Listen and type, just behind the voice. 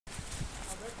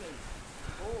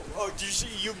Oh, did you see?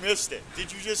 You missed it.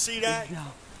 Did you just see that? No.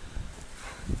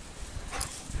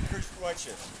 Chris, watch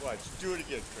this. Watch. Do it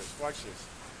again, Chris. Watch this.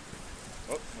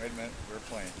 Oh, wait a minute. We're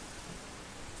playing.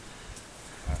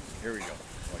 Here we go.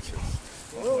 Watch this.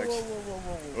 Whoa, whoa, whoa, whoa,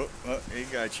 whoa, whoa. Oh, he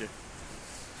got you.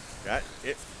 Got it.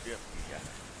 Yep, he got it.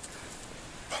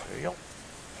 There you go.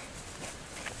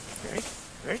 Ready?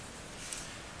 Ready?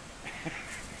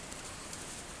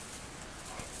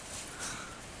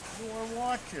 You are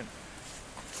watching.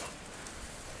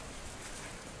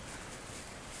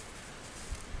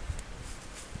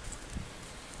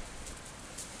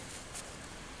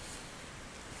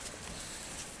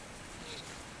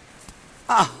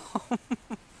 Oh.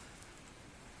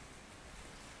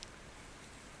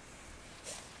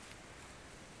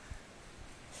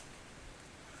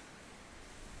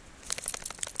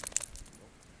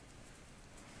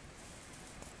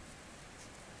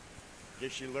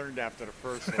 Guess you learned after the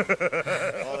first one.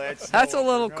 Oh, That's a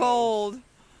little cold.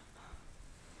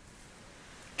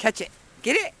 Catch it.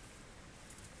 Get it.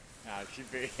 No, she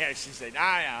said,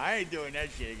 I ain't doing that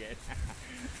shit again.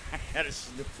 I had a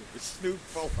snoot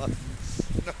full of snow.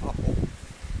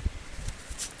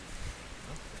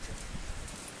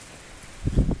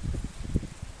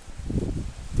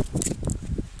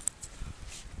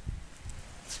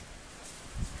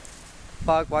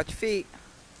 Bug, watch your feet.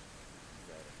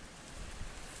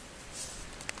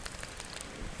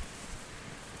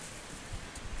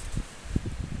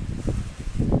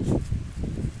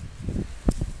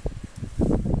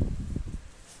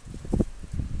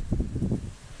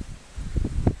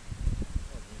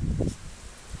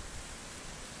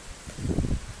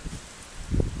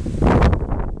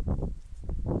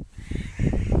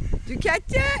 Did you catch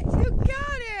it? You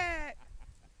got it!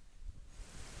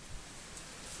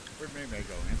 Where'd May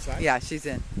go? Inside? Yeah, she's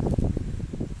in.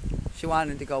 She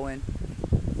wanted to go in.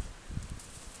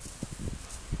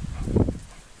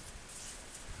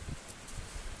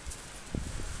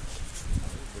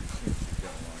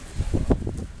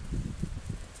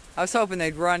 I was hoping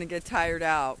they'd run and get tired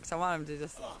out, because I want them to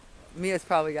just... Mia's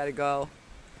probably got to go.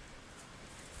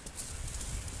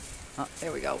 Oh,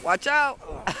 there we go. Watch out!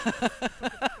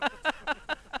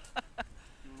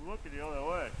 You're looking the other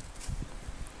way.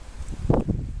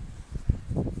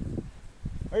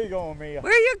 Where you going, Mia?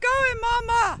 Where you going,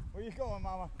 Mama? Where you going,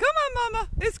 Mama? Come on, Mama.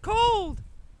 It's cold.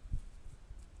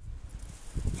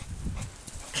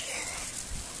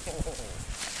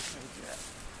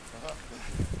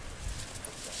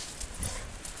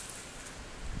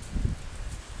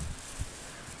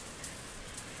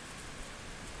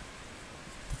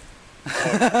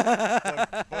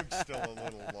 Bug's still a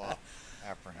little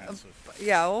apprehensive.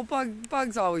 Yeah, well,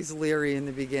 Bug's always leery in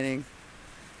the beginning.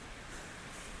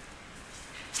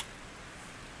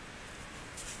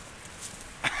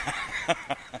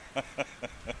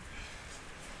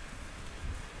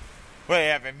 What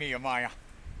happened, Mia Maya?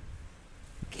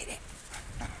 Get it.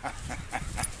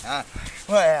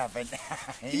 What happened?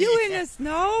 You in the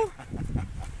snow?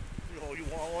 Oh, you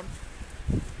want one?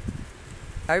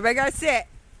 Everybody gotta sit.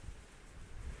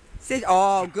 Sit.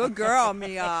 Oh, good girl,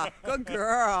 Mia. Good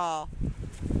girl.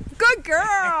 Good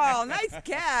girl. Nice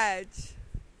catch.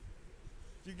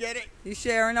 You get it? You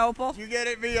sharing, Opal? You get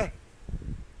it, Mia?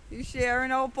 You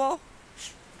sharing, Opal?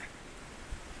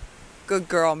 Good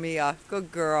girl, Mia.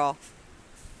 Good girl.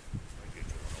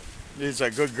 She's a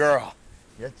good girl.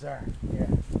 Yes, sir. Yeah.